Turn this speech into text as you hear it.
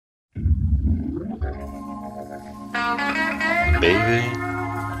Baby,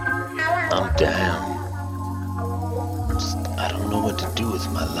 I'm down. I don't know what to do with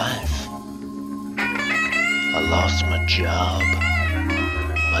my life. I lost my job.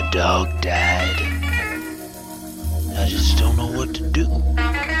 My dog died. I just don't know what to do.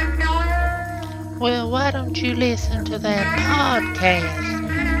 Well, why don't you listen to that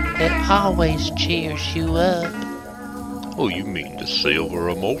podcast that always cheers you up? Oh, you mean the Silver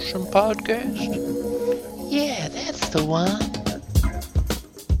Emotion podcast? Yeah, that's the one.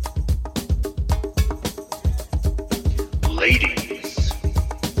 Ladies,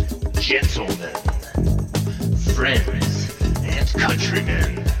 gentlemen, friends, and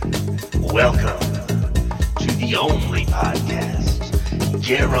countrymen, welcome to the only podcast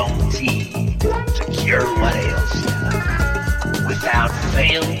guaranteed to cure what ails you without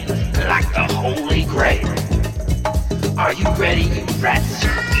failing like the Holy Grail. Are you ready, you rats,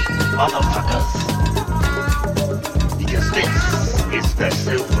 motherfuckers? Because this is the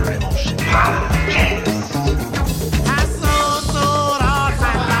Silver Emotion podcast.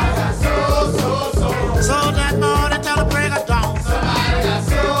 So that morning till the break of dawn. Somebody got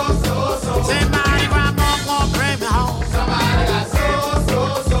so. Say, my grandma won't bring me home. Somebody got so.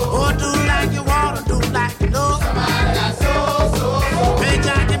 Oh, do like you wanna, do like you know. Somebody got so. Pay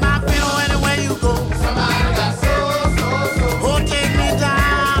Jack in my pillow anywhere you go. Somebody got so. Oh, take me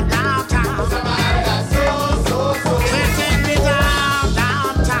downtown. Somebody got so. Take me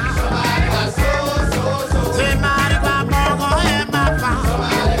downtown. Somebody got so. Say, my grandma gonna have my pound.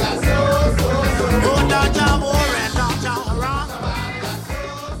 Somebody got so.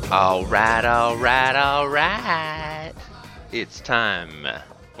 Alright. It's time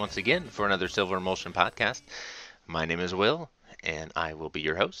once again for another Silver Emotion podcast. My name is Will, and I will be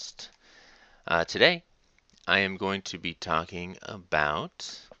your host. Today, I am going to be talking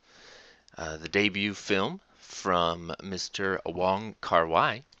about the debut film from Mr. Wong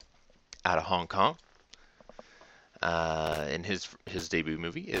Kar-Wai out of Hong Kong. And his debut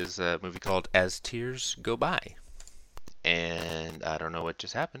movie is a movie called As Tears Go By. And I don't know what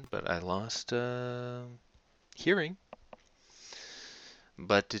just happened, but I lost hearing.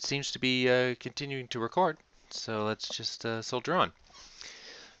 But it seems to be continuing to record, so let's just soldier on.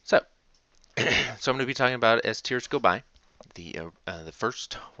 So I'm going to be talking about As Tears Go By, the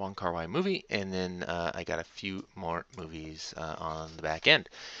first Wong Kar-Wai movie, and then I got a few more movies on the back end.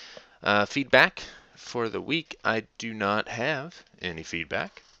 Feedback for the week, I do not have any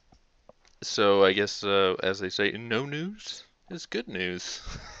feedback. So I guess, as they say, no news is good news.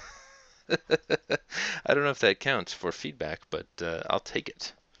 I don't know if that counts for feedback, but I'll take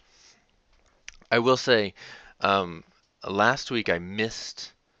it. I will say, last week I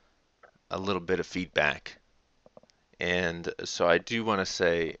missed a little bit of feedback. And so I do want to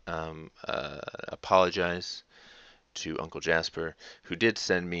say, apologize to Uncle Jasper, who did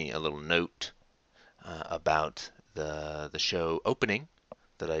send me a little note about the show opening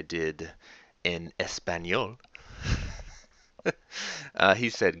that I did in Espanol. He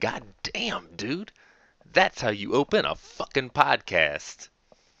said, "God damn, dude, that's how you open a fucking podcast."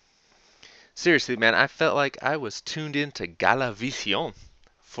 Seriously, man, I felt like I was tuned into Galavisión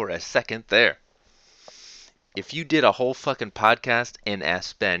for a second there. If you did a whole fucking podcast in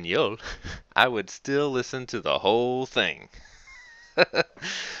Espanol, I would still listen to the whole thing.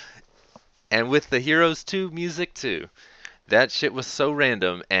 And with the Heroes 2 music too. That shit was so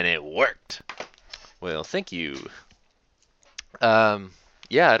random, and it worked. Well, thank you.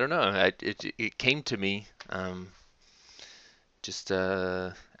 Yeah, I don't know. It came to me just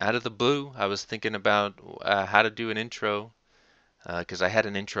out of the blue. I was thinking about how to do an intro, because I had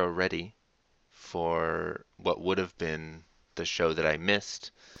an intro ready for what would have been the show that I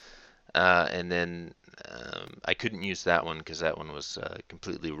missed. And then I couldn't use that one because that one was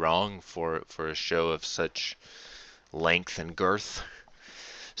completely wrong for a show of such length and girth.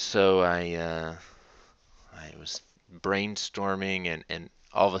 So I was brainstorming, and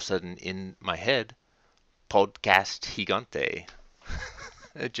all of a sudden in my head, podcast gigante.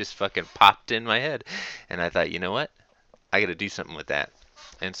 It just fucking popped in my head, and I thought, you know what, I gotta do something with that.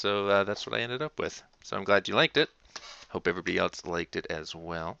 And so that's what I ended up with. So I'm glad you liked it. Hope everybody else liked it as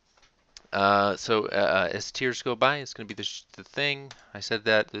well. So As Tears Go By is going to be the thing. I said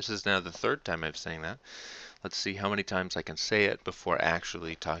that. This is now the third time I've saying that. Let's see how many times I can say it before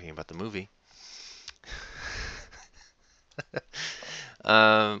actually talking about the movie.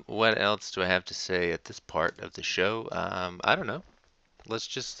 What else do I have to say at this part of the show? I don't know. Let's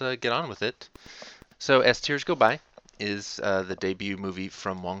just get on with it. So As Tears Go By is the debut movie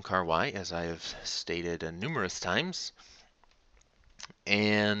from Wong Kar-Wai, as I have stated numerous times.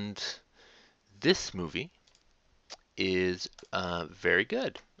 And this movie is very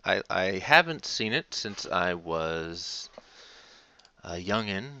good. I haven't seen it since I was a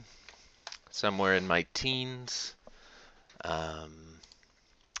youngin', somewhere in my teens. Um,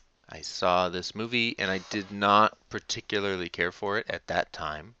 I saw this movie and I did not particularly care for it at that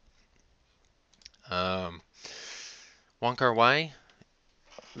time. Um, Wong Kar-Wai,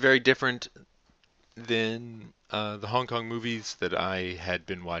 very different than the Hong Kong movies that I had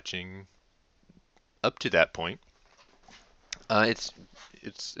been watching up to that point. It's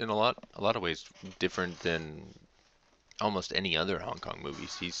in a lot of ways different than almost any other Hong Kong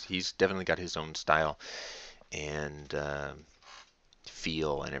movies. He's definitely got his own style and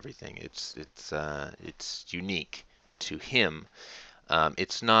feel and everything. It's unique to him.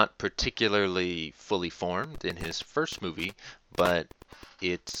 It's not particularly fully formed in his first movie, but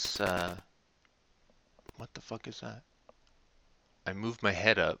it's what the fuck is that? I move my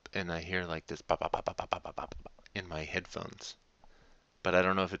head up and I hear like this pop pop pop pop pop pop pop pop in my headphones, but I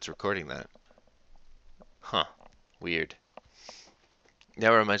don't know if it's recording that. Huh? Weird. That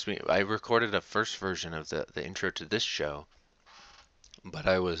reminds me, I recorded a first version of the intro to this show, but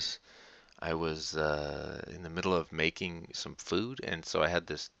I was in the middle of making some food, and so I had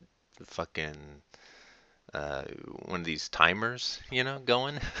this fucking uh, one of these timers,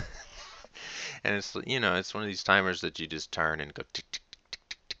 going, and it's one of these timers that you just turn and go tick tick tick tick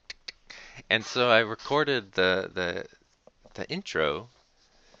tick tick tick. And so I recorded the intro,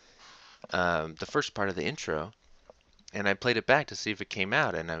 the first part of the intro, and I played it back to see if it came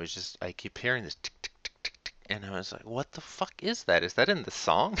out, and I keep hearing this tick tick tick tick tick, and I was like, what the fuck is that? Is that in the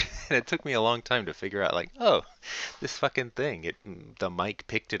song? And it took me a long time to figure out, like, oh, this fucking thing. The mic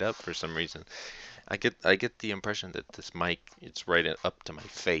picked it up for some reason. I get the impression that this mic, it's right up to my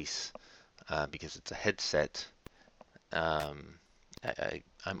face, because it's a headset. Um,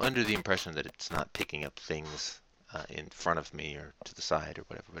 I'm under the impression that it's not picking up things in front of me or to the side or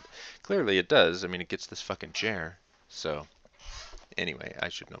whatever, but clearly it does. I mean, it gets this fucking chair. So anyway, I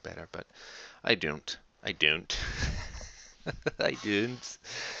should know better, but I don't. I don't. I didn't.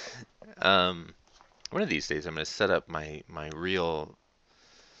 Um, One of these days, I'm gonna set up my real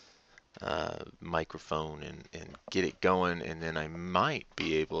microphone and get it going, and then I might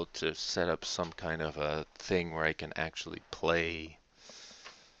be able to set up some kind of a thing where I can actually play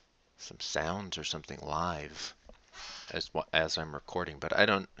some sounds or something live as I'm recording. But I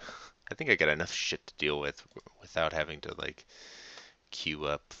don't. I think I got enough shit to deal with without having to like queue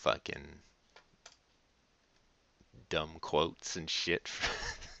up fucking dumb quotes and shit.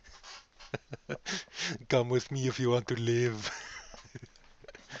 Come with me if you want to live.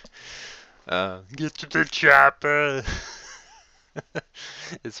 Get to the chopper.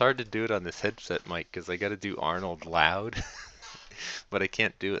 It's hard to do it on this headset mic because I gotta do Arnold loud, but I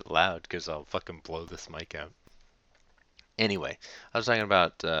can't do it loud because I'll fucking blow this mic out. Anyway, I was talking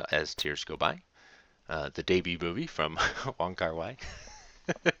about As Tears Go By, the debut movie from Wong Kar-Wai.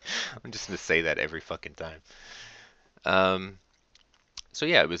 I'm just gonna say that every fucking time. Um, so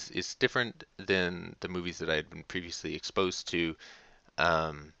yeah, it's different than the movies that I had been previously exposed to.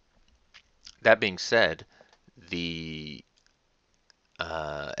 Um, that being said, the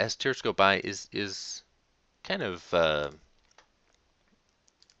As Tears Go By is kind of a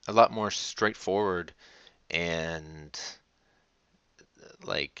lot more straightforward and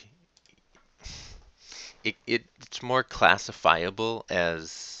like it's more classifiable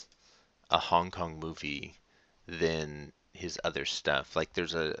as a Hong Kong movie than his other stuff. Like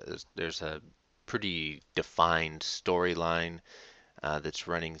there's a pretty defined storyline that's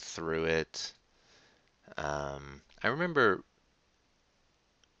running through it. I remember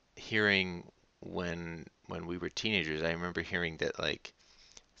hearing when we were teenagers. I remember hearing that like,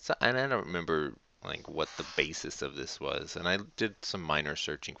 and I don't remember like what the basis of this was, and I did some minor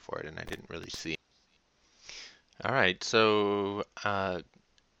searching for it, and I didn't really see. All right, so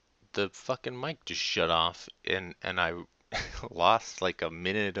the fucking mic just shut off, and I lost like a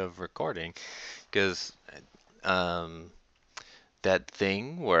minute of recording because um that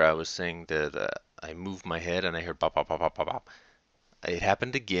thing where I was saying that I moved my head and I heard pop pop pop pop pop pop. It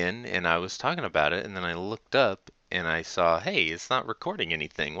happened again, and I was talking about it, and then I looked up and I saw, hey, it's not recording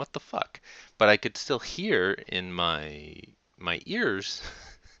anything. What the fuck? But I could still hear in my ears,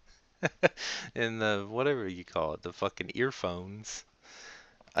 in the whatever you call it, the fucking earphones.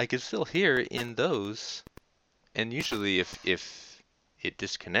 I could still hear in those, and usually if it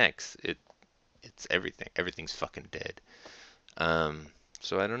disconnects, it's everything. Everything's fucking dead. Um,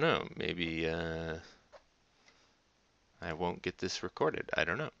 so I don't know. Maybe I won't get this recorded. I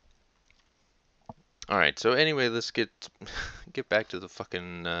don't know. All right. So anyway, let's get back to the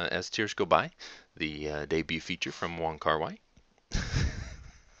fucking As Tears Go By, the debut feature from Wong Kar-Wai.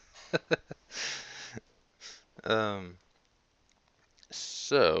 Um,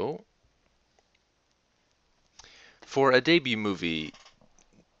 so for a debut movie,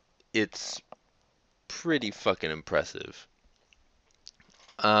 it's pretty fucking impressive.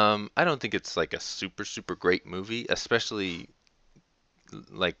 I don't think it's like a super super great movie, especially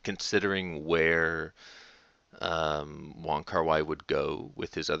like considering where Wong Kar-Wai would go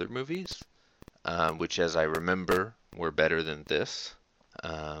with his other movies, which, as I remember, were better than this.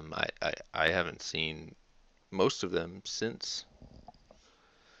 I haven't seen most of them since.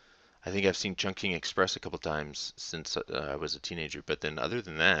 I think I've seen Chungking Express a couple times since I was a teenager, but then other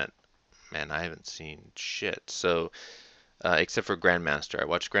than that, man, I haven't seen shit. So, except for Grandmaster, I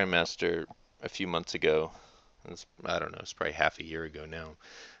watched Grandmaster a few months ago. I don't know, it's probably half a year ago now.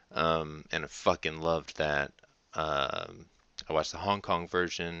 And I fucking loved that. I watched the Hong Kong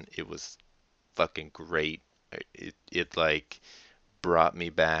version. It was fucking great. It like brought me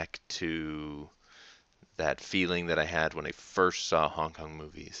back to that feeling that I had when I first saw Hong Kong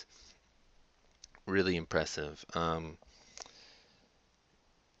movies. Really impressive. And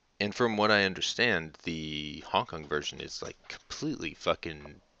from what I understand, the Hong Kong version is like completely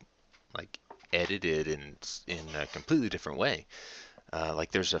fucking like edited in a completely different way.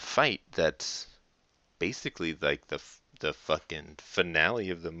 Like there's a fight that's basically like the fucking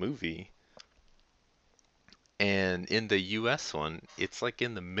finale of the movie, and in the US one, it's like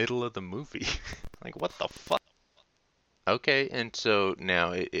in the middle of the movie. Like what the fuck? Okay, and so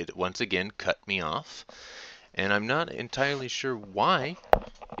now it once again cut me off, and I'm not entirely sure why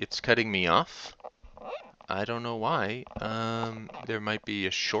it's cutting me off. I don't know why. There might be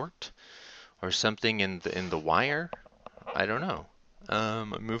a short or something in the wire. I don't know. I'm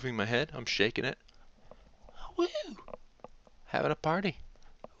moving my head. I'm shaking it. Woo! Having a party.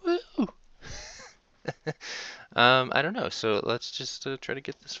 Woo! I don't know. So let's just try to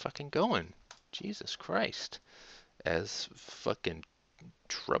get this fucking going. Jesus Christ. As fucking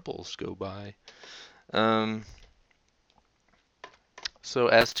troubles go by. Um, so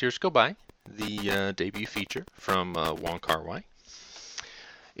as tears go by, the debut feature from Wong Kar-Wai.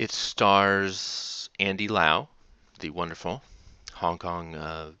 It stars Andy Lau, the wonderful Hong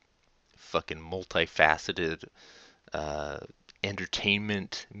Kong fucking multifaceted uh,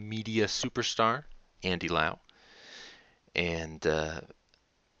 entertainment media superstar, Andy Lau, and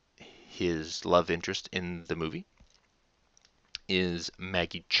his love interest in the movie is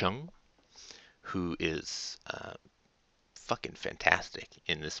Maggie Cheung, who is fucking fantastic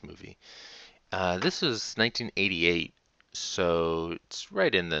in this movie. This was 1988, so it's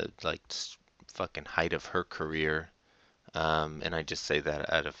right in the like fucking height of her career. And I just say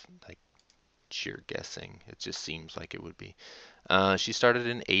that out of like sheer guessing. It just seems like it would be. She started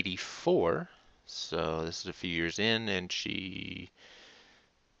in '84, so this is a few years in, and she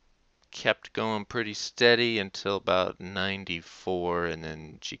kept going pretty steady until about '94, and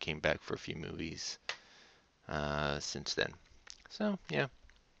then she came back for a few movies since then. So yeah,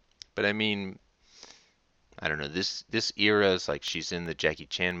 but I mean, I don't know. This era is like she's in the Jackie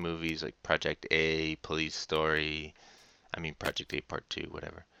Chan movies, like Project A, Police Story. I mean Project A Part 2,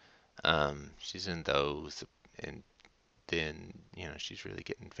 whatever. She's in those, and then she's really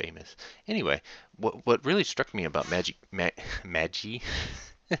getting famous. Anyway, what really struck me about Maggie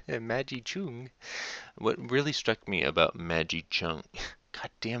Maggie Chung, what really struck me about Maggie Chung, God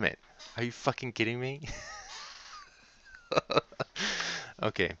damn it, are you fucking kidding me?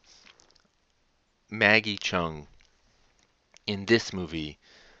 Okay, Maggie Chung in this movie,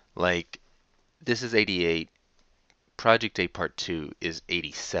 like this is '88. Project A Part 2 is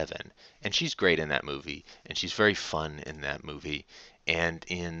 '87, and she's great in that movie, and she's very fun in that movie. And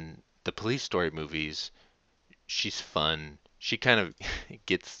in the Police Story movies, she's fun. She kind of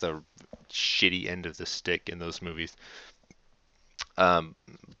gets the shitty end of the stick in those movies. Um,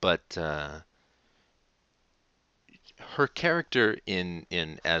 but her character in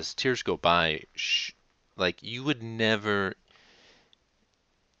As Tears Go By, like you would never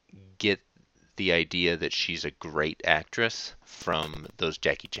get the idea that she's a great actress from those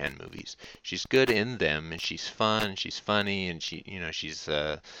Jackie Chan movies. She's good in them, and she's fun, she's funny, and she's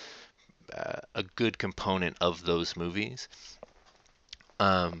a good component of those movies.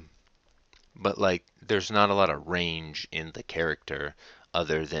 Um, but like, there's not a lot of range in the character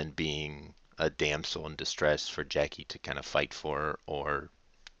other than being a damsel in distress for Jackie to kind of fight for, or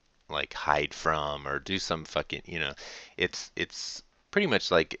like hide from, or do some fucking, it's pretty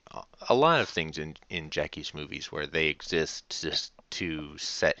much like a lot of things in Jackie's movies where they exist just to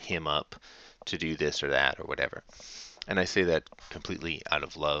set him up to do this or that or whatever. And I say that completely out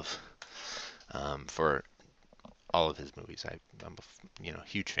of love for all of his movies. I'm a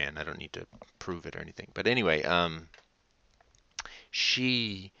huge fan. I don't need to prove it or anything. But anyway,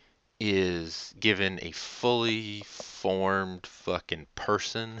 she is given a fully formed fucking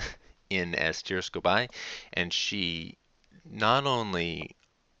person in As Tears Go By, and she not only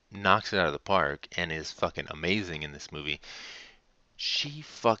knocks it out of the park and is fucking amazing in this movie, she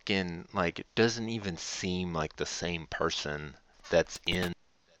fucking like doesn't even seem like the same person that's in.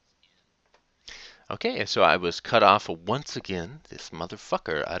 Okay, so I was cut off once again. This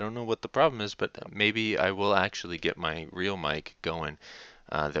motherfucker. I don't know what the problem is, but maybe I will actually get my real mic going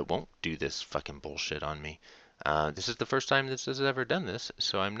that won't do this fucking bullshit on me. This is the first time this has ever done this,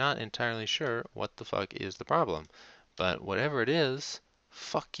 so I'm not entirely sure what the fuck is the problem. But whatever it is,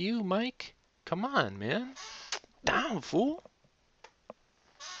 fuck you, Mike. Come on, man. Down, fool.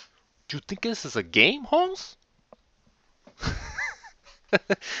 Do you think this is a game, Holmes?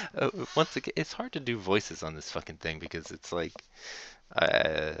 Once again, it's hard to do voices on this fucking thing because it's like,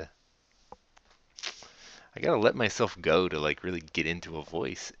 I gotta let myself go to like really get into a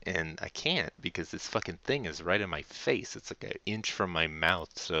voice, and I can't because this fucking thing is right in my face. It's like an inch from my mouth,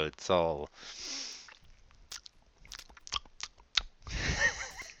 so it's all.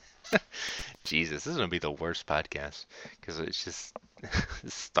 Jesus, this is gonna be the worst podcast because it's just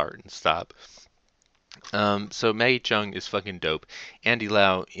start and stop. So Maggie Chung is fucking dope. Andy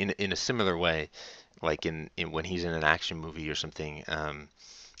Lau, in a similar way, like in when he's in an action movie or something,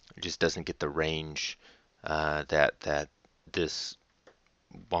 just doesn't get the range that this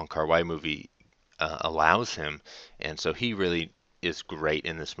Wong Kar-Wai movie allows him, and so he really is great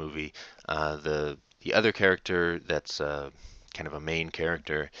in this movie. The other character that's kind of a main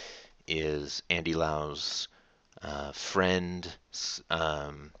character is Andy Lau's friend.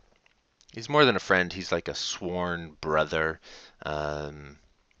 He's more than a friend. He's like a sworn brother. They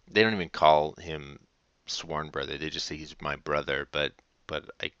don't even call him sworn brother. They just say he's my brother. But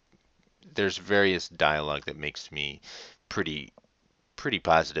there's various dialogue that makes me pretty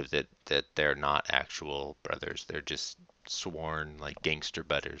positive that they're not actual brothers. They're just sworn like gangster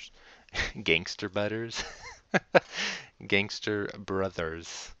butters, gangster butters, gangster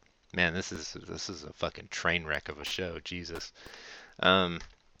brothers. Man, this is a fucking train wreck of a show. Jesus.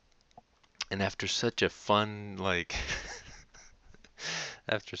 And after such a fun, like,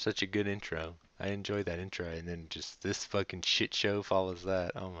 after such a good intro, I enjoyed that intro, and then just this fucking shit show follows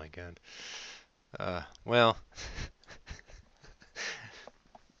that. Oh my god. Well,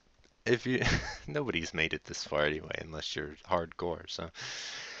 if you, nobody's made it this far anyway, unless you're hardcore, so,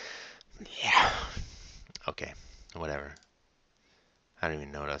 yeah. Okay, whatever. I don't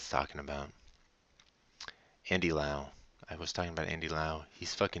even know what I was talking about. Andy Lau. I was talking about Andy Lau.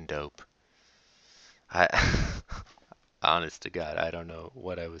 He's fucking dope. I, honest to God, I don't know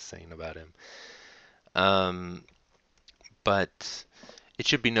what I was saying about him. But it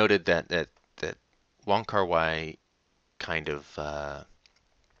should be noted that Wong Kar-Wai kind of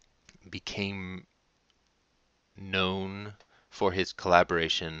became known for his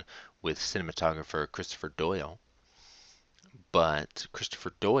collaboration with cinematographer Christopher Doyle. But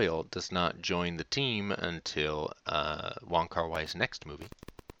Christopher Doyle does not join the team until Wong Kar-Wai's next movie.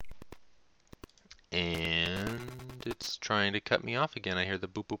 And it's trying to cut me off again. I hear the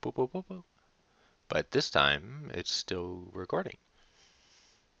boop, boop, boop, boop, boop, boop. But this time, it's still recording.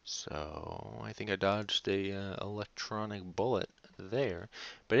 So, I think I dodged a electronic bullet there.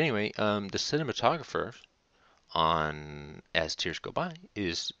 But anyway, the cinematographer on As Tears Go By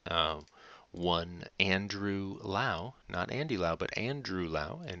is one Andrew Lau. Not Andy Lau, but Andrew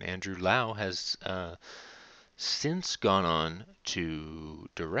Lau. And Andrew Lau has since gone on to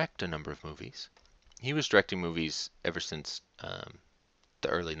direct a number of movies. He was directing movies ever since the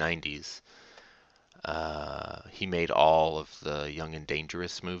early 90s. He made all of the Young and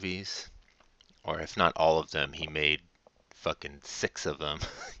Dangerous movies. Or if not all of them, he made fucking 6 of them.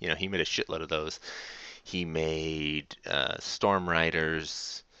 He made a shitload of those. He made Storm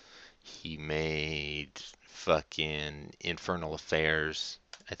Riders. He made fucking Infernal Affairs.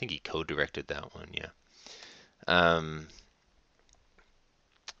 I think he co-directed that one, yeah.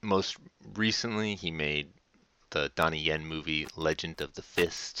 Most recently, he made the Donnie Yen movie Legend of the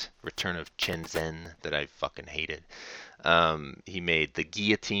Fist, Return of Chen Zhen, that I fucking hated. He made The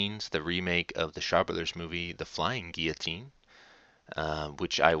Guillotines, the remake of the Shaw Brothers movie The Flying Guillotine,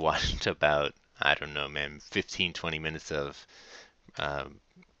 which I watched about, I don't know, man, 15, 20 minutes of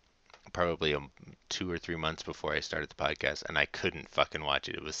probably 2 or 3 months before I started the podcast, and I couldn't fucking watch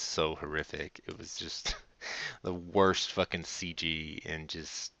it. It was so horrific. It was just the worst fucking CG and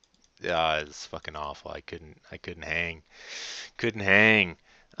just It's fucking awful. I couldn't hang. Couldn't hang.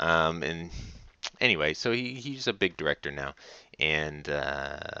 And anyway, so he's a big director now, and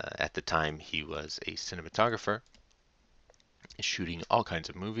at the time he was a cinematographer, shooting all kinds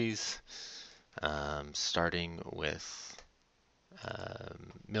of movies, starting with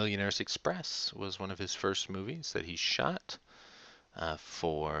Millionaire's Express was one of his first movies that he shot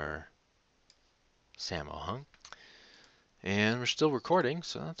for Sammo Hung. And we're still recording,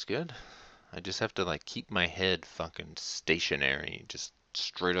 so that's good. I just have to like keep my head fucking stationary, just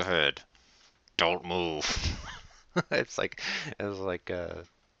straight ahead. Don't move. It's like a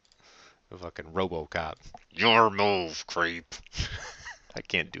fucking RoboCop. Your move, creep. I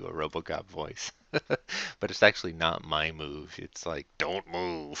can't do a RoboCop voice. But it's actually not my move. It's like, don't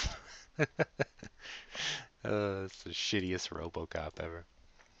move. It's the shittiest RoboCop ever.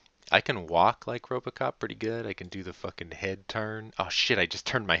 I can walk like RoboCop pretty good. I can do the fucking head turn. Oh shit, I just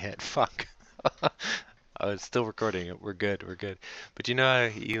turned my head. Fuck. Oh, it's still recording it. We're good. We're good. But you know how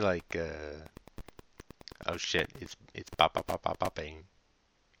he like oh shit, it's bop bop bop bop bopping.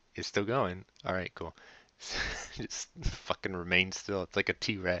 It's still going. All right, cool. Just fucking remain still. It's like a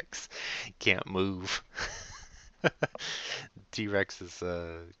T-Rex. Can't move. T-Rex is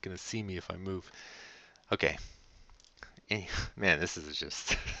gonna see me if I move. Okay. Man, this is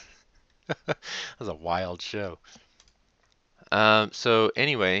just that was a wild show. So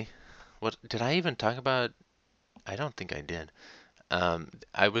anyway, what did I even talk about? I don't think I did.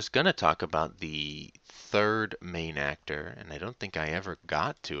 I was gonna talk about the third main actor, and I don't think I ever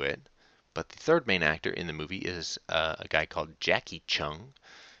got to it. But the third main actor in the movie is a guy called Jackie Chung,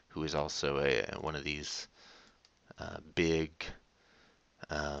 who is also one of these big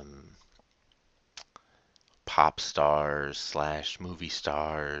um, pop stars slash movie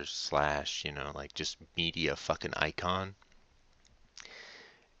stars slash, like just media fucking icon.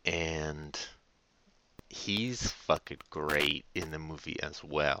 And he's fucking great in the movie as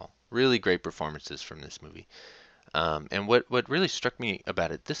well. Really great performances from this movie. And what really struck me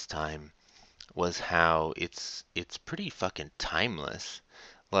about it this time was how it's pretty fucking timeless.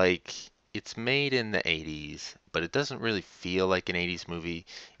 Like it's made in the 80s, but it doesn't really feel like an 80s movie.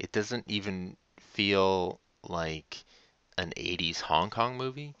 It doesn't even feel like an 80s Hong Kong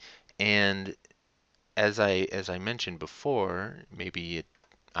movie. And as I mentioned before, maybe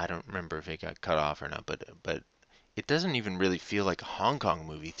I don't remember if it got cut off or not, but it doesn't even really feel like a Hong Kong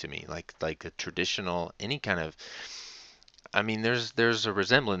movie to me, like a traditional any kind of. I mean, there's a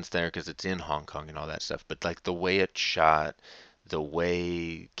resemblance there because it's in Hong Kong and all that stuff, but like the way it's shot, the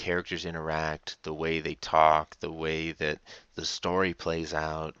way characters interact, the way they talk, the way that the story plays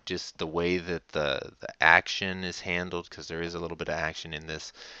out, just the way that the action is handled, because there is a little bit of action in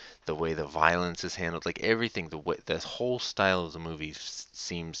this, the way the violence is handled, like everything, the whole style of the movie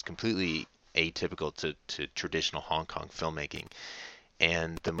seems completely atypical to traditional Hong Kong filmmaking.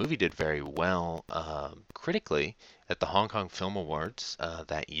 And the movie did very well critically at the Hong Kong Film Awards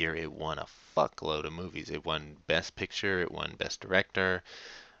that year. It won a fuckload of movies. It won Best Picture, it won Best Director.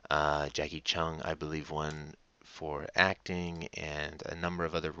 Jackie Chung, I believe, won for acting and a number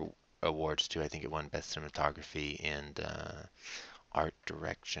of other awards too. I think it won Best Cinematography and Art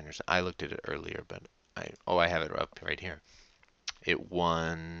Direction. I looked at it earlier, but I have it up right here. It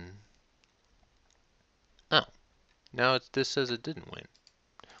won. Oh, now this says it didn't win.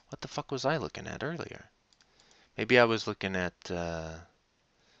 What the fuck was I looking at earlier? Maybe I was looking at,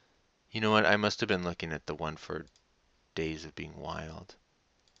 you know what? I must have been looking at the one for Days of Being Wild.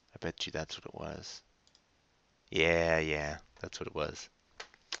 I bet you that's what it was. Yeah, that's what it was.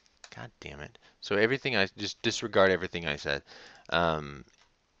 God damn it. So everything I just disregard everything I said.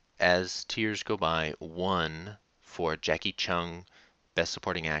 As Tears Go By won for Jackie Chung, Best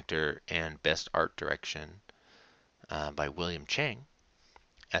Supporting Actor and Best Art Direction by William Chang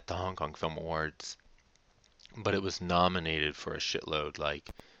at the Hong Kong Film Awards, but it was nominated for a shitload, like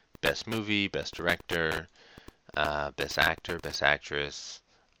Best Movie, Best Director, Best Actor, Best Actress.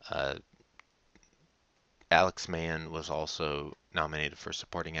 Alex Mann was also nominated for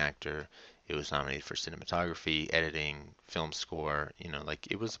Supporting Actor. It was nominated for Cinematography, Editing, Film Score. Like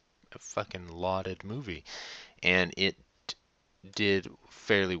it was a fucking lauded movie, and it did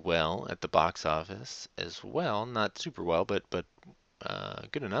fairly well at the box office as well. Not super well, but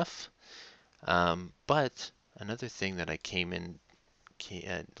good enough. But another thing that I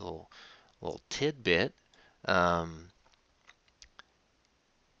a little tidbit,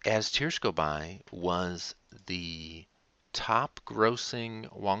 As Tears Go By was the top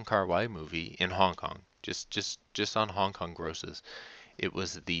grossing Wong Kar-Wai movie in Hong Kong. Just on Hong Kong grosses. It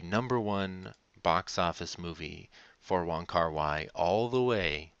was the number one box office movie for Wong Kar-Wai all the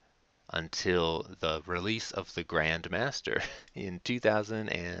way until the release of the Grand Master in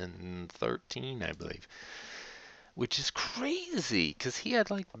 2013, I believe, which is crazy because he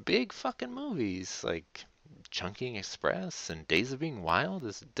had like big fucking movies like Chunking Express and Days of Being Wild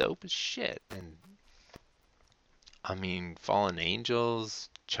is dope as shit. And I mean, Fallen Angels,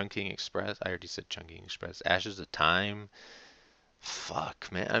 Chunking Express, I already said Chunking Express, Ashes of Time.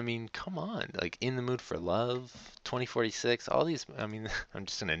 Fuck, man. I mean, come on. Like, In the Mood for Love, 2046, all these. I mean, I'm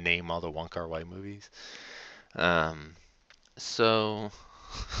just gonna name all the Wong Kar-Wai movies. Um, so,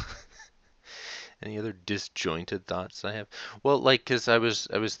 any other disjointed thoughts I have? Well, like, 'cause I was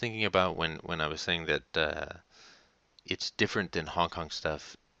thinking about when I was saying that it's different than Hong Kong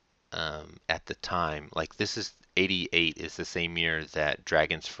stuff at the time. Like, this is 88 is the same year that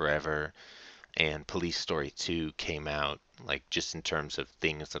Dragons Forever and Police Story 2 came out, like just in terms of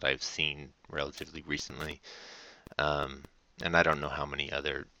things that I've seen relatively recently. Um, and I don't know how many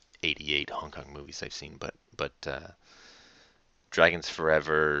other 88 Hong Kong movies I've seen, but Dragons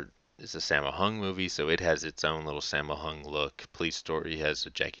Forever is a Sammo Hung movie, so it has its own little Sammo Hung look. Police Story has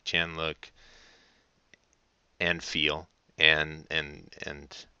a Jackie Chan look and feel, and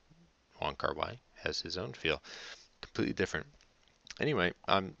Wong Kar-Wai has his own feel, completely different. Anyway,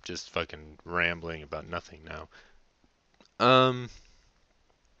 I'm just fucking rambling about nothing now. Um,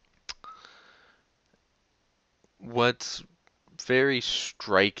 what's very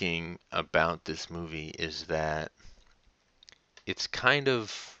striking about this movie is that it's kind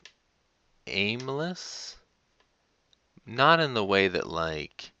of aimless, not in the way that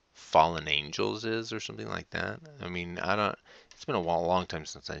like Fallen Angels is or something like that. I mean, I don't. It's been a long time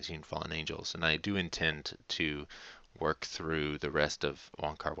since I've seen Fallen Angels, and I do intend to work through the rest of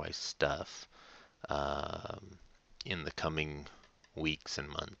Wong Kar-Wai's stuff um, in the coming weeks and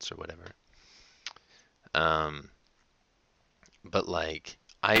months or whatever. Um, but like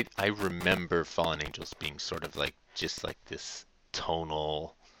I remember Fallen Angels being sort of like just like this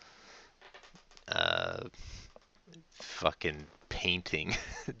tonal uh fucking painting,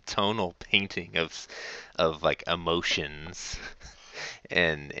 tonal painting of like emotions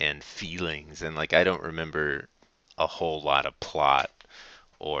and feelings, and like I don't remember a whole lot of plot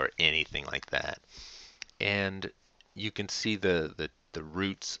or anything like that. And you can see the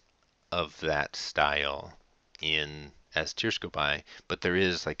roots of that style in As Tears Go By, but there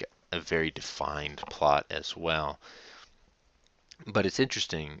is like a very defined plot as well. But it's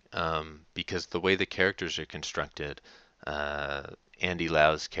interesting because the way the characters are constructed, uh, Andy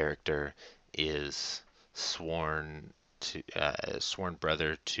Lau's character is sworn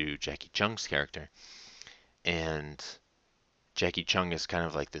brother to Jackie Chung's character, and Jackie Chung is kind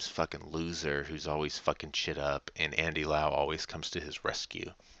of like this fucking loser who's always fucking shit up, and Andy Lau always comes to his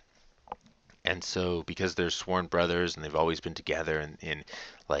rescue. And so, because they're sworn brothers and they've always been together, and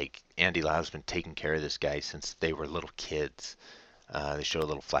like Andy Lau's been taking care of this guy since they were little kids. They show a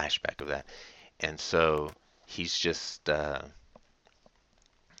little flashback of that, and so he's just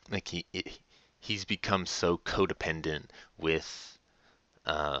like he's become so codependent with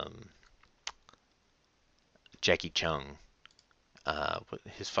um, Jackie Chung.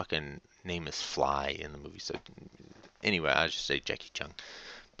 His fucking name is Fly in the movie, so anyway, I'll just say Jackie Chung.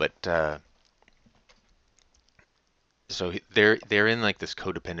 But so they're in like this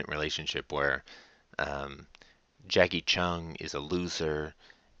codependent relationship where um, Jackie Chung is a loser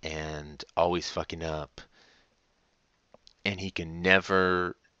and always fucking up, and he can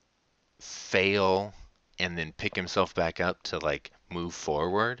never fail and then pick himself back up to like move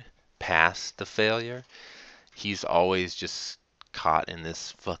forward past the failure. He's always just caught in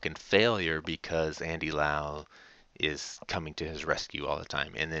this fucking failure because Andy Lau is coming to his rescue all the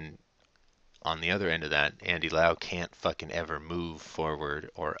time. And then on the other end of that, Andy Lau can't fucking ever move forward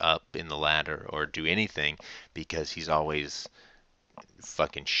or up in the ladder or do anything because he's always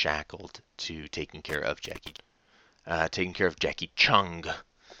fucking shackled to taking care of Jackie Chung.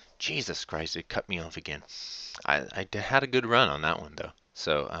 Jesus Christ, it cut me off again. I had a good run on that one though,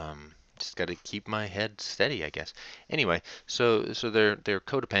 so just got to keep my head steady, I guess. Anyway, so they're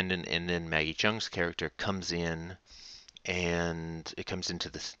codependent, and then Maggie Chung's character comes in, and it comes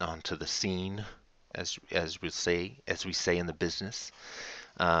onto the scene, as we say in the business.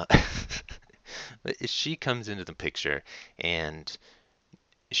 Uh, she comes into the picture, and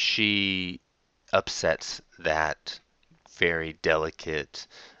she upsets that very delicate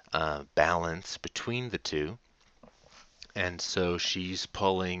balance between the two. And so she's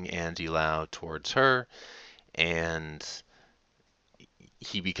pulling Andy Lau towards her, and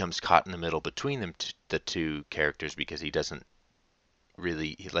he becomes caught in the middle between the two characters because he doesn't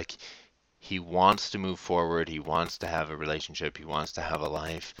really like. he wants to move forward, he wants to have a relationship, he wants to have a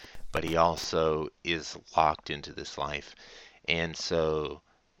life, but he also is locked into this life. And so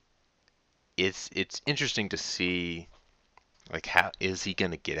it's interesting to see, like, how is he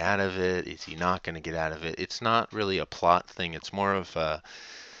going to get out of it? Is he not going to get out of it? It's not really a plot thing. It's more of a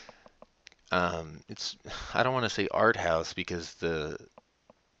it's I don't want to say art house because the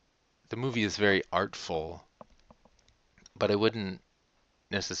movie is very artful, but I wouldn't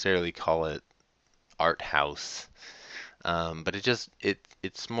necessarily call it art house. But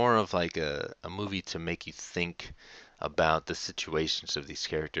it's more of like a movie to make you think about the situations of these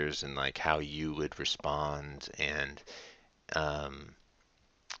characters and like how you would respond, and um,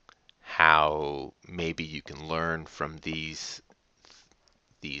 how maybe you can learn from these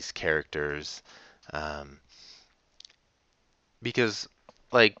characters, um, because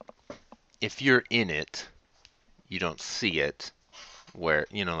like if you're in it, you don't see it. Where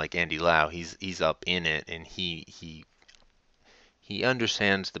like Andy Lau, he's up in it, and he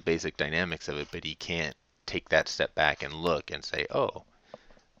understands the basic dynamics of it, but he can't take that step back and look and say, oh,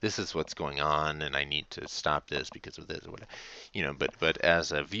 this is what's going on, and I need to stop this because of this or whatever. But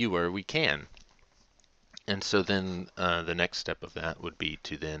as a viewer, we can. And so then the next step of that would be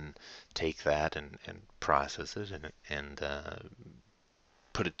to then take that and process it and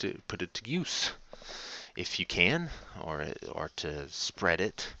put it to use if you can, or to spread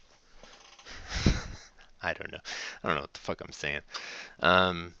it. I don't know. I don't know what the fuck I'm saying.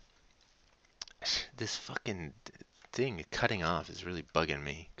 Um, this fucking thing cutting off is really bugging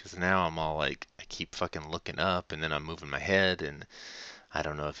me because now I'm all like, I keep fucking looking up and then I'm moving my head and I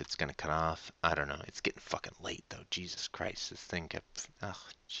don't know if it's gonna cut off. I don't know. It's getting fucking late though. Jesus Christ, this thing kept. Oh,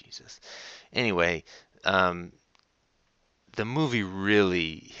 Jesus. Anyway, um, the movie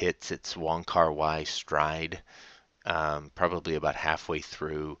really hits its Wong Kar-Wai stride, probably about halfway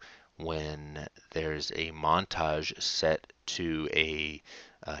through, when there's a montage set to a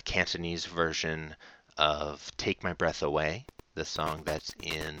Cantonese version of "Take My Breath Away," the song that's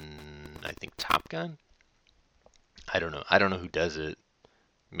in, I think, Top Gun. I don't know. I don't know who does it.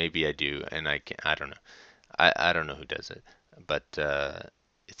 Maybe I do, and I don't know. I don't know who does it, but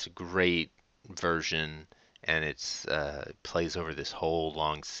it's a great version, and it plays over this whole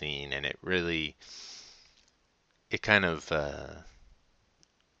long scene, and it kind of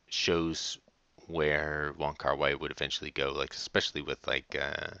shows where Wong Kar-Wai would eventually go, like especially with like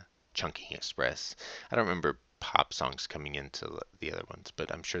Chungking Express. I don't remember pop songs coming into the other ones,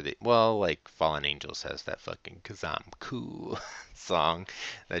 but I'm sure well, like Fallen Angels has that fucking "'Cause I'm Cool" song.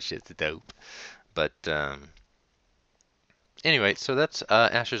 That shit's dope. But anyway, so that's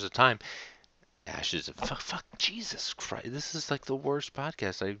Ashes of Time. Ashes of fuck, Jesus Christ. This is like the worst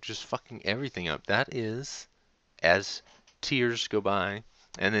podcast. I just fucking everything up. That is As Tears Go By.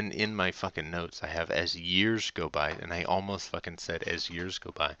 And then in my fucking notes, I have As Years Go By, and I almost fucking said As Years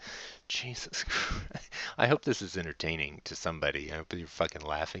Go By. Jesus Christ. I hope this is entertaining to somebody. I hope you're fucking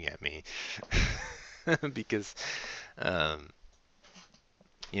laughing at me. Because, um,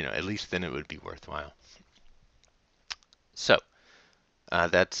 at least then it would be worthwhile. So,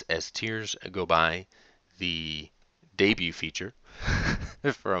 that's As Tears Go By, the debut feature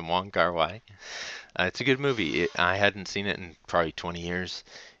from Wong Kar-Wai. It's a good movie. I hadn't seen it in probably 20 years,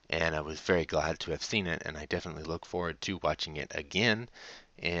 and I was very glad to have seen it, and I definitely look forward to watching it again.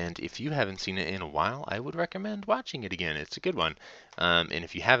 And if you haven't seen it in a while, I would recommend watching it again. It's a good one. And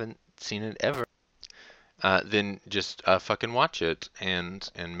if you haven't seen it ever, then just fucking watch it, and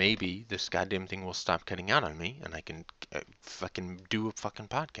maybe this goddamn thing will stop cutting out on me, and I can fucking do a fucking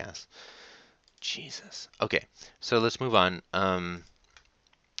podcast. Jesus. Okay, so let's move on.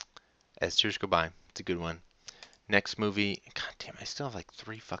 As Tears Go By. It's a good one. Next movie. God damn, I still have like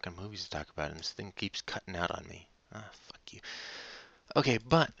 3 fucking movies to talk about, and this thing keeps cutting out on me. Ah, fuck you. Okay,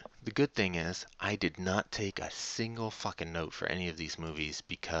 but the good thing is, I did not take a single fucking note for any of these movies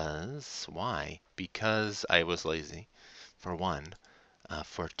because, why? Because I was lazy, for one.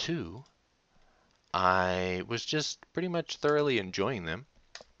 For two, I was just pretty much thoroughly enjoying them,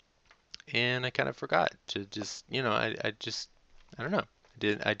 and I kind of forgot to just, I don't know.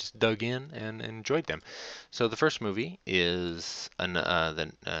 I just dug in and enjoyed them. So the first movie is a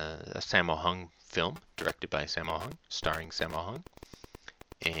Sammo Hung film, directed by Sammo Hung, starring Sammo Hung.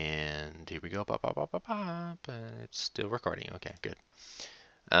 And here we go. It's still recording. Okay, good.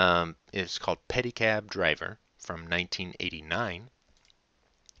 It's called Pedicab Driver from 1989.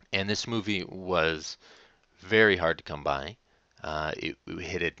 And this movie was very hard to come by. It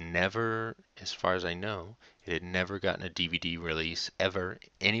had never, as far as I know, it had never gotten a DVD release ever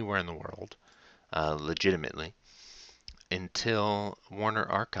anywhere in the world, legitimately, until Warner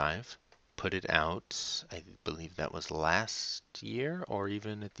Archive put it out, I believe that was last year or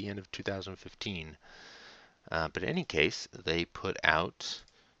even at the end of 2015. But in any case, they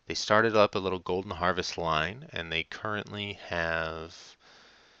started up a little Golden Harvest line, and they currently have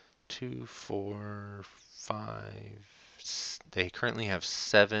two, four, five. They currently have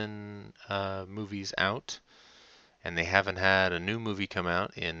seven movies out, and they haven't had a new movie come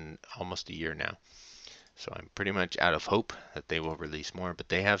out in almost a year now. So I'm pretty much out of hope that they will release more, but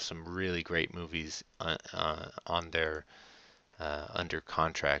they have some really great movies on their under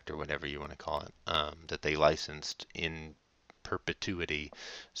contract or whatever you want to call it that they licensed in perpetuity.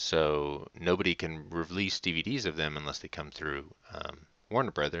 So nobody can release DVDs of them unless they come through Warner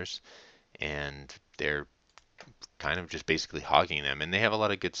Brothers, and they're kind of just basically hogging them. And they have a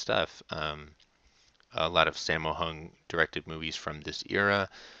lot of good stuff. A lot of Sammo Hung directed movies from this era,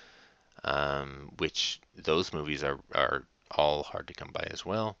 which those movies are all hard to come by as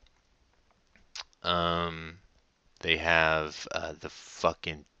well. They have the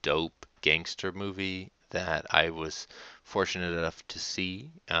fucking dope gangster movie that I was fortunate enough to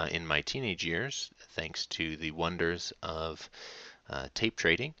see in my teenage years, thanks to the wonders of tape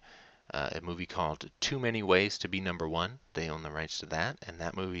trading. A movie called Too Many Ways to Be Number One. They own the rights to that, and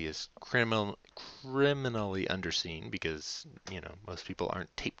that movie is criminally underseen because, most people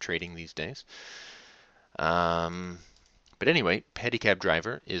aren't tape trading these days. But anyway, Pedicab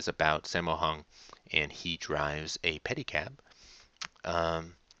Driver is about Sammo Hung, and he drives a pedicab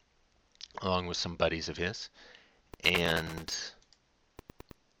um, along with some buddies of his, and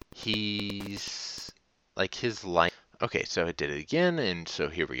he's like his life. Okay, so I did it again, and so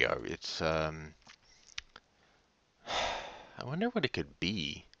here we are. It's I wonder what it could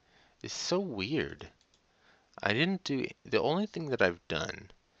be. It's so weird. I didn't do the only thing that I've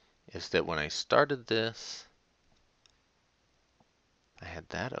done is that when I started this, I had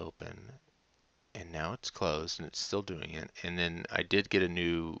that open, and now it's closed, and it's still doing it. And then I did get a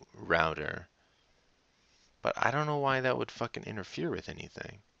new router, but I don't know why that would fucking interfere with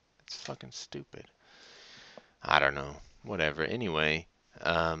anything. It's fucking stupid. I don't know. Whatever. Anyway,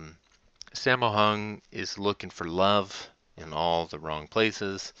 Sammo Hung is looking for love in all the wrong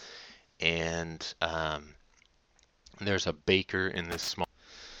places, and there's a baker in this small.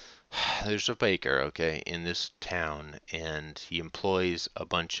 There's a baker, okay, in this town, and he employs a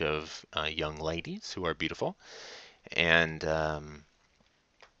bunch of young ladies who are beautiful. And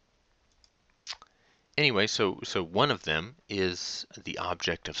anyway, so one of them is the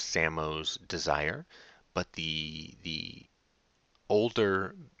object of Sammo's desire, but the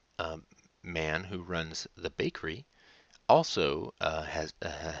older man who runs the bakery also has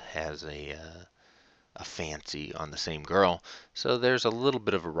a fancy on the same girl. So there's a little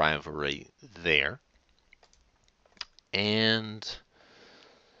bit of a rivalry there. And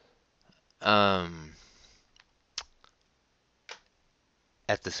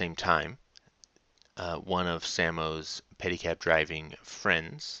at the same time, one of Sammo's pedicab driving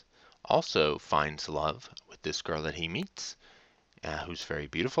friends also finds love with this girl that he meets, who's very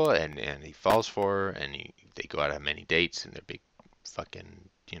beautiful, and he falls for her, and they go out on many dates, and they're big fucking,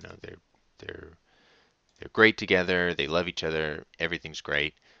 they're great together, they love each other, everything's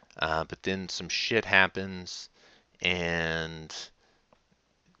great. But then some shit happens, and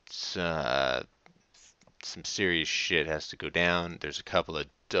some serious shit has to go down. There's a couple of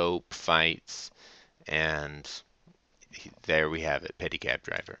dope fights, and there we have it, Pedicab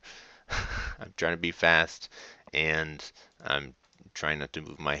Driver. I'm trying to be fast, and I'm trying not to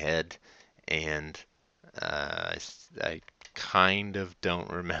move my head, and I kind of don't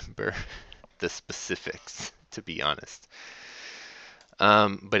remember the specifics, to be honest.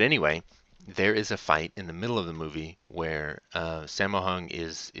 But anyway, there is a fight in the middle of the movie where Sammo Hung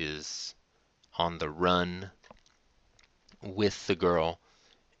is on the run with the girl,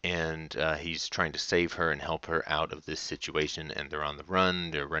 and he's trying to save her and help her out of this situation, and they're on the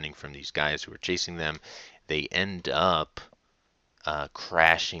run. They're running from these guys who are chasing them. They end up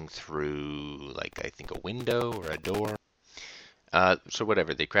crashing through, like, I think a window or a door. So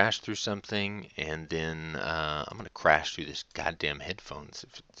whatever, they crash through something, and then I'm gonna crash through this goddamn headphones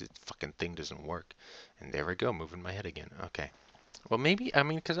if the fucking thing doesn't work. And there we go, moving my head again. Okay. Well, maybe, I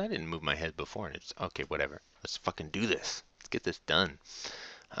mean, because I didn't move my head before, and it's, okay, whatever. Let's fucking do this. Let's get this done.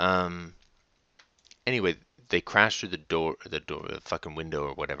 Anyway, they crash through the fucking window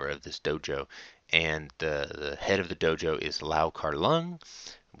or whatever of this dojo, and the head of the dojo is Lau Kar-Lung,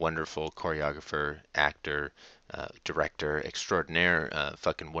 wonderful choreographer, actor, director extraordinaire,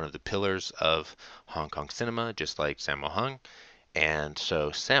 fucking one of the pillars of Hong Kong cinema, just like Sammo Hung. And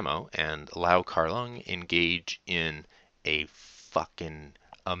so Sammo and Lau Kar-Lung engage in a fucking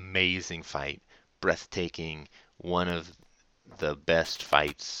amazing fight, breathtaking, one of the best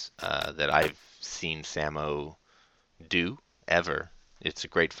fights that I've seen Sammo do ever. It's a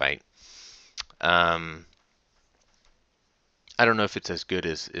great fight. Um, I don't know if it's as good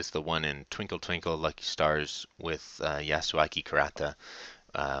as the one in Twinkle Twinkle Lucky Stars with Yasuaki Karata,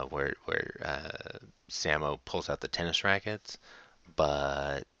 where Sammo pulls out the tennis rackets,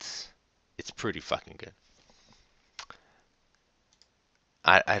 but it's pretty fucking good.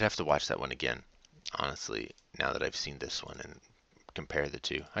 I'd have to watch that one again, honestly, now that I've seen this one and compare the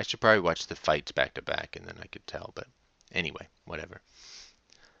two. I should probably watch the fights back to back and then I could tell, but anyway, whatever.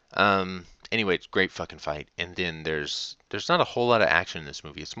 Anyway, it's a great fucking fight. And then there's not a whole lot of action in this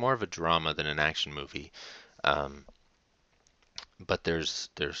movie. It's more of a drama than an action movie. Um, but there's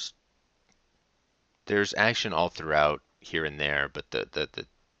action all throughout here and there, but the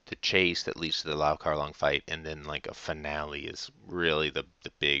chase that leads to the Lau Kar Long fight and then like a finale is really the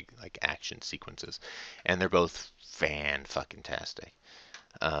big like action sequences. And they're both fan fucking tastic.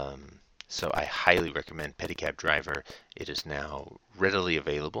 Um, so I highly recommend Pedicab Driver. It is now readily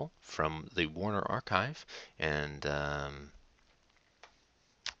available from the Warner Archive, and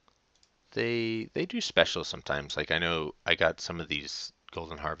they do specials sometimes. Like I know I got some of these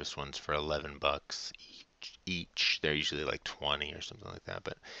Golden Harvest ones for $11 each. They're usually like 20 or something like that.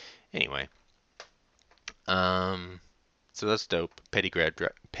 But anyway, um, so that's dope. Petty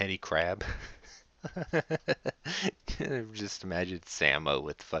crab. Just imagine Sammo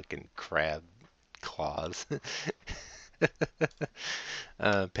with fucking crab claws.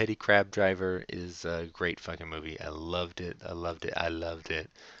 Petty Crab Driver is a great fucking movie. I loved it. I loved it. I loved it.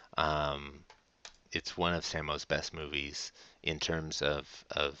 Um, it's one of Sammo's best movies in terms of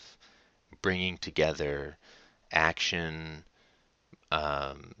bringing together action,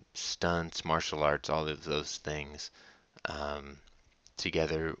 stunts, martial arts, all of those things, um,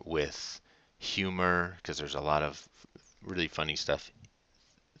 together with humor, because there's a lot of really funny stuff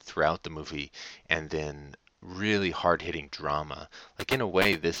throughout the movie, and then really hard-hitting drama. Like in a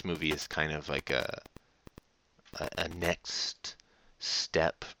way, this movie is kind of like a next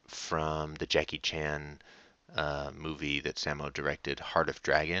step from the Jackie Chan movie that Sammo directed, Heart of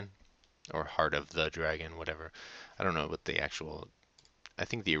Dragon or Heart of the Dragon, whatever. I don't know what the actual. I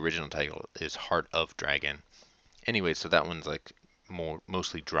think the original title is Heart of Dragon. Anyway, so that one's like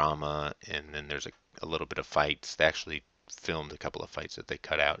mostly drama, and then there's a little bit of fights. They actually filmed a couple of fights that they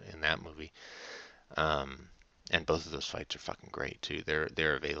cut out in that movie. Um, and both of those fights are fucking great too.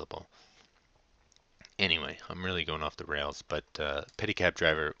 They're available. Anyway, I'm really going off the rails, but Pedicab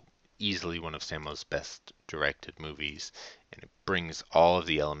Driver, easily one of Sammo's best directed movies, and it brings all of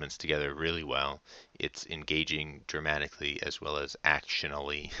the elements together really well. It's engaging dramatically as well as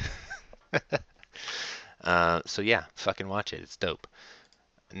actionally. So yeah, fucking watch it. It's dope.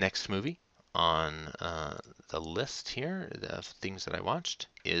 Next movie on the list here of things that I watched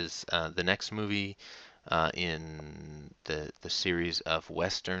is the next movie in the series of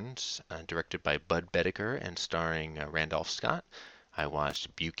westerns directed by Budd Boetticher and starring Randolph Scott. I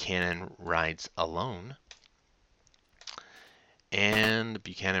watched Buchanan Rides Alone, and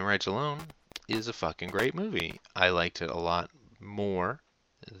Buchanan Rides Alone is a fucking great movie. I liked it a lot more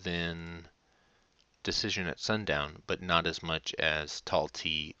than Decision at Sundown, but not as much as Tall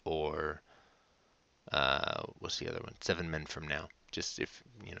Tea or what's the other one? Seven Men from Now. Just if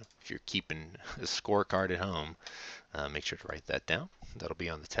you're keeping a scorecard at home, make sure to write that down. That'll be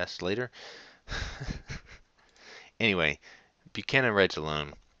on the test later. Anyway, Buchanan Rides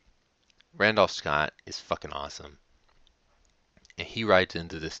Alone. Randolph Scott is fucking awesome, and he rides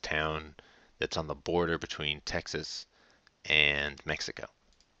into this town that's on the border between Texas and Mexico.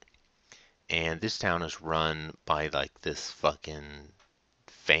 And this town is run by like this fucking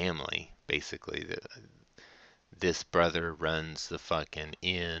family, basically. This brother runs the fucking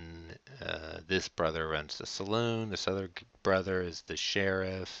inn. This brother runs the saloon. This other brother is the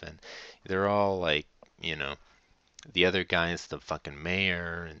sheriff, and they're all like, the other guy is the fucking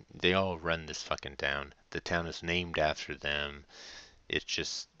mayor, and they all run this fucking town. The town is named after them. It's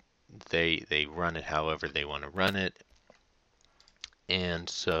just they run it however they want to run it, and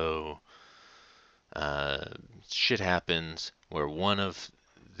so shit happens where one of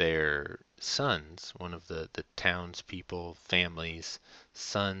their sons, one of the townspeople, families'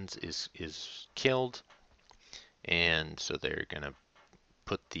 sons is killed, and so they're gonna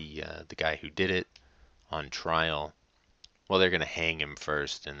put the guy who did it on trial. Well, they're gonna hang him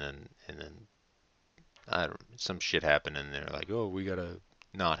first, and then I don't, some shit happened, and they're like, oh, we gotta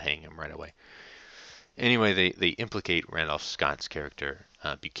not hang him right away. Anyway, they implicate Randolph Scott's character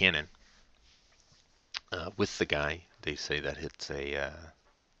Buchanan with the guy. They say that it's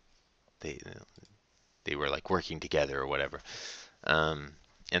they were like working together or whatever. Um,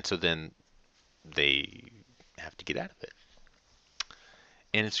 and so then they have to get out of it.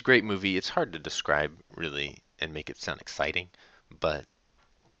 And it's a great movie. It's hard to describe really and make it sound exciting, but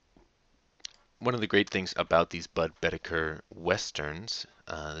one of the great things about these Budd Boetticher westerns,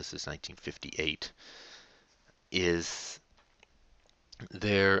 this is 1958, is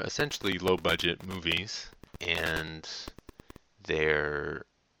they're essentially low budget movies, and they're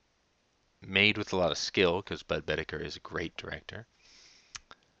made with a lot of skill because Budd Boetticher is a great director.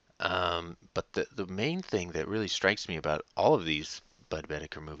 But the main thing that really strikes me about all of these Budd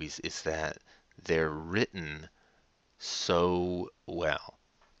Boetticher movies is that they're written so well.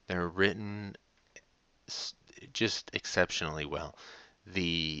 They're written just exceptionally well.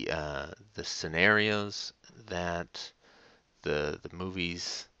 The scenarios that the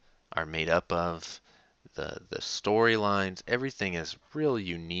movies are made up of, the storylines, everything is real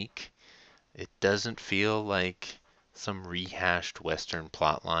unique. It doesn't feel like some rehashed Western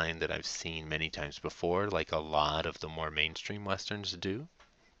plotline that I've seen many times before, like a lot of the more mainstream Westerns do.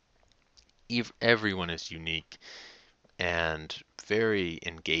 Everyone is unique and very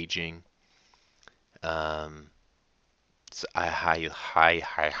engaging. Um, so I highly,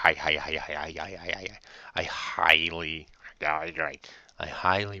 I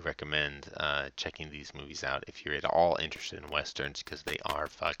highly recommend checking these movies out if you're at all interested in Westerns because they are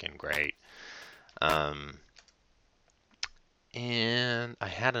fucking great. Um, And I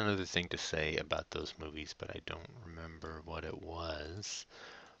had another thing to say about those movies, but I don't remember what it was.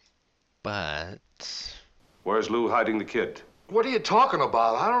 But Where's Lou hiding the kid? What are you talking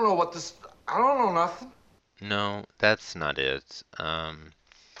about? I don't know what this... I don't know nothing. no, that's not it.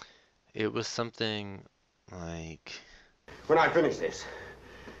 It was something like, When I finish this,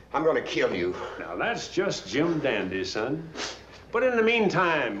 I'm gonna kill you. Now, that's just Jim Dandy, son. But in the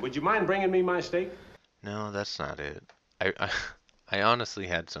meantime, would you mind bringing me my steak? no, that's not it. I honestly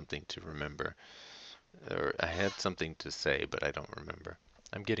had something to remember, or I had something to say, but I don't remember.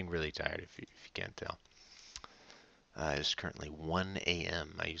 I'm getting really tired if you can't tell. It's currently 1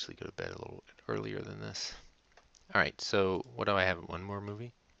 a.m. I usually go to bed a little bit earlier than this. Alright, so what do I have? One more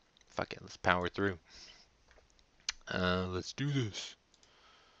movie? Fuck it, let's power through. Let's do this.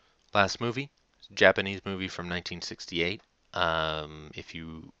 Last movie, Japanese movie from 1968. If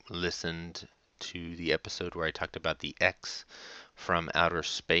you listened to the episode where I talked about the X from outer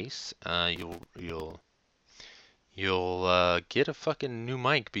space, you'll get a fucking new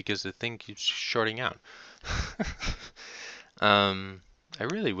mic because the thing keeps shorting out. I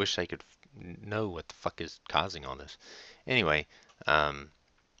really wish I could know what the fuck is causing all this. Anyway, the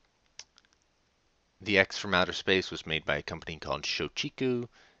X from outer space was made by a company called Shochiku,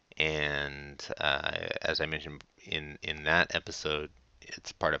 and as I mentioned in that episode,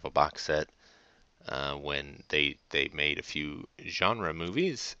 it's part of a box set when they made a few genre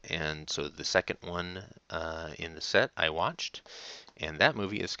movies, and so the second one in the set I watched, and that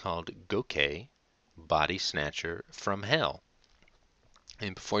movie is called Goke, Body Snatcher from Hell.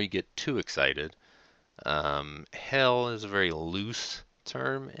 And before you get too excited, hell is a very loose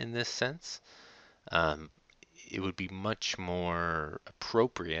term in this sense. It would be much more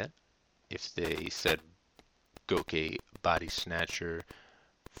appropriate if they said Goke, Body Snatcher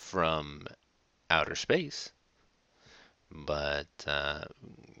from outer space, but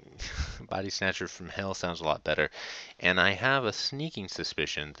Body Snatcher from Hell sounds a lot better, and I have a sneaking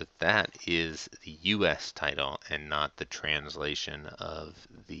suspicion that that is the US title and not the translation of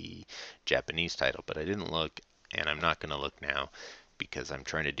the Japanese title, but I didn't look, and I'm not going to look now because I'm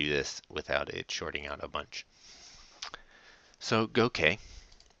trying to do this without it shorting out a bunch. So Goke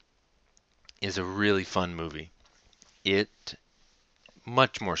is a really fun movie. It,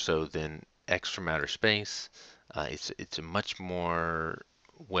 much more so than X from Outer Space, it's a much more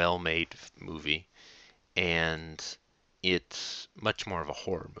well-made movie, and it's much more of a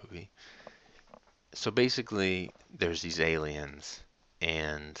horror movie. So basically, there's these aliens,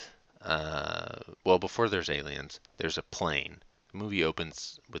 and well, before there's aliens, there's a plane. The movie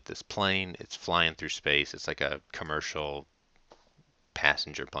opens with this plane. It's flying through space. It's like a commercial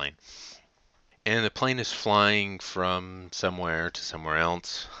passenger plane. And the plane is flying from somewhere to somewhere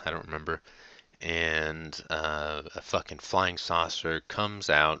else. I don't remember. And a fucking flying saucer comes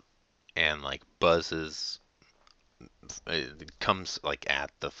out and like buzzes. It comes like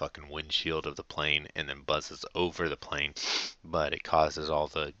at the fucking windshield of the plane and then buzzes over the plane, but it causes all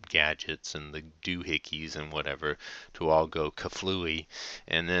the gadgets and the doohickeys and whatever to all go kaflooey,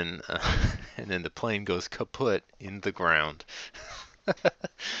 and then the plane goes kaput in the ground.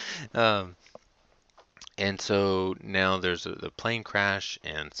 And so now there's the plane crash,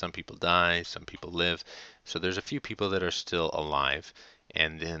 and some people die, some people live. So there's a few people that are still alive,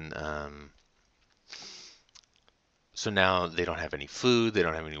 and then so now they don't have any food, they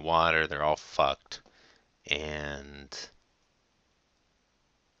don't have any water, they're all fucked. And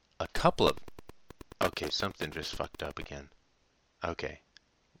a couple of okay, something just fucked up again. Okay,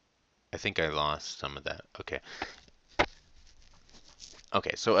 I think I lost some of that. Okay,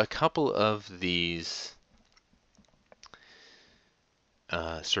 okay, so a couple of these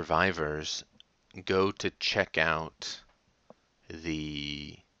survivors go to check out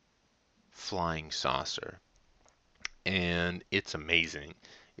the flying saucer, and it's amazing.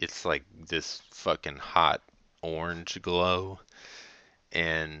 It's like this fucking hot orange glow,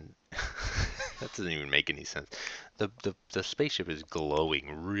 and that doesn't even make any sense. The spaceship is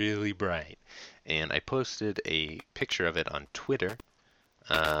glowing really bright, and I posted a picture of it on Twitter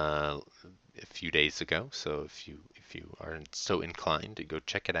a few days ago. So if you are so inclined to go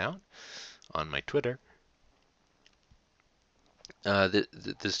check it out on my Twitter,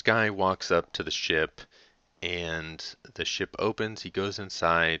 this guy walks up to the ship, and the ship opens. He goes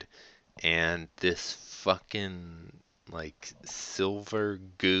inside, and this fucking like silver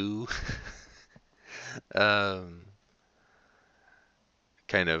goo um,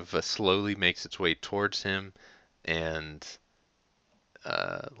 kind of slowly makes its way towards him, and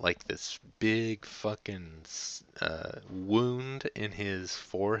like this big fucking wound in his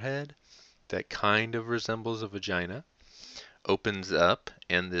forehead that kind of resembles a vagina opens up,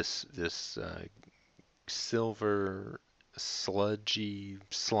 and this silver sludgy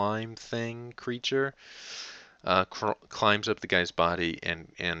slime thing creature climbs up the guy's body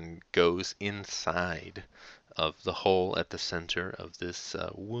and goes inside of the hole at the center of this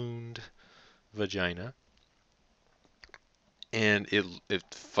wound vagina. And it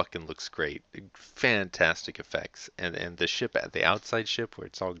fucking looks great. Fantastic effects. And the ship, the outside ship, where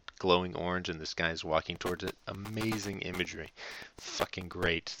it's all glowing orange and this guy's walking towards it, amazing imagery. Fucking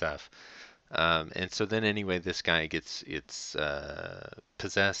great stuff. And so then anyway, this guy gets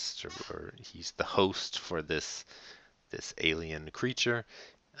possessed, or he's the host for this alien creature.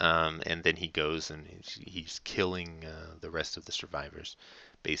 And then he goes and he's killing the rest of the survivors.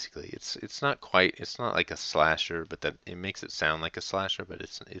 Basically, it's not like a slasher, but that it makes it sound like a slasher, but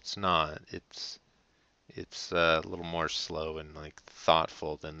it's not. It's a little more slow and like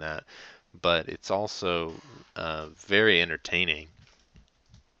thoughtful than that. But it's also very entertaining,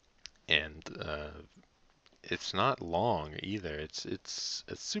 and it's not long either. It's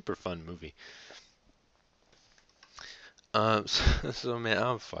a super fun movie. So man,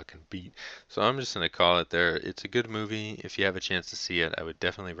 I'm fucking beat. So I'm just gonna call it there. It's a good movie. If you have a chance to see it, I would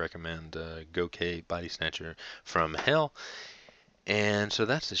definitely recommend Goke Body Snatcher from Hell. And so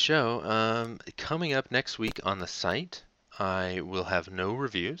that's the show. Coming up next week on the site, I will have no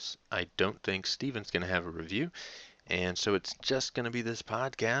reviews. I don't think Steven's gonna have a review. And so it's just gonna be this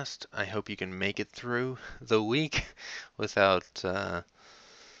podcast. I hope you can make it through the week without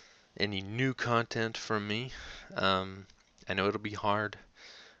any new content from me. I know it'll be hard,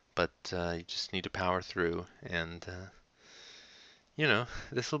 but you just need to power through. And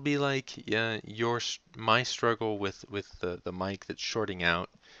this will be like my struggle with the mic that's shorting out.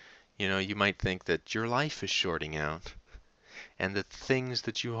 You might think that your life is shorting out, and the things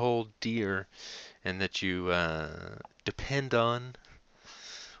that you hold dear and that you depend on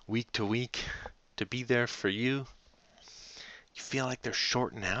week to week to be there for you, you feel like they're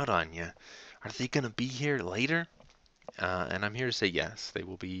shorting out on you. Are they going to be here later? And I'm here to say yes, they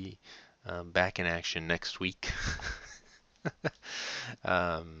will be back in action next week.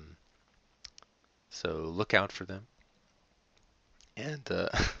 um, so look out for them. And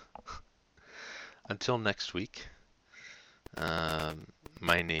until next week,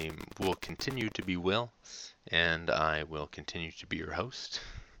 my name will continue to be Will, and I will continue to be your host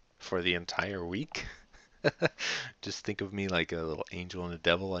for the entire week. Just think of me like a little angel and a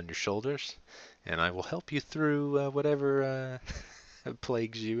devil on your shoulders, and I will help you through whatever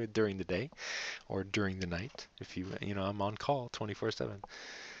plagues you during the day or during the night. If I'm on call 24/7.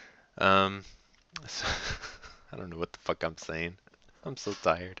 So, I don't know what the fuck I'm saying. I'm so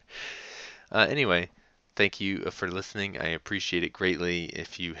tired. Anyway, thank you for listening. I appreciate it greatly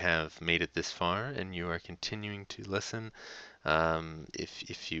if you have made it this far and you are continuing to listen.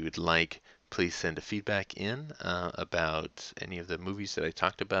 If you would like, please send a feedback in about any of the movies that I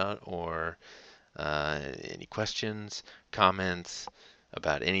talked about, or any questions, comments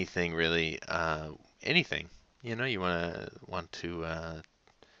about anything really, anything. You want to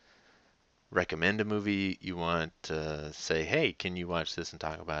recommend a movie, you want to say, hey, can you watch this and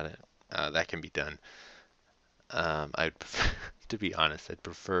talk about it? That can be done. I'd prefer, to be honest, I'd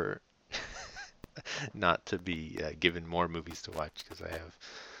prefer not to be given more movies to watch because I have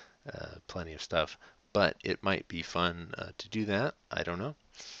plenty of stuff. But it might be fun to do that. I don't know.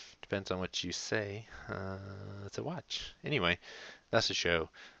 Depends on what you say to watch. Anyway, that's the show.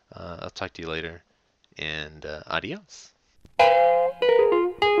 I'll talk to you later, and adios.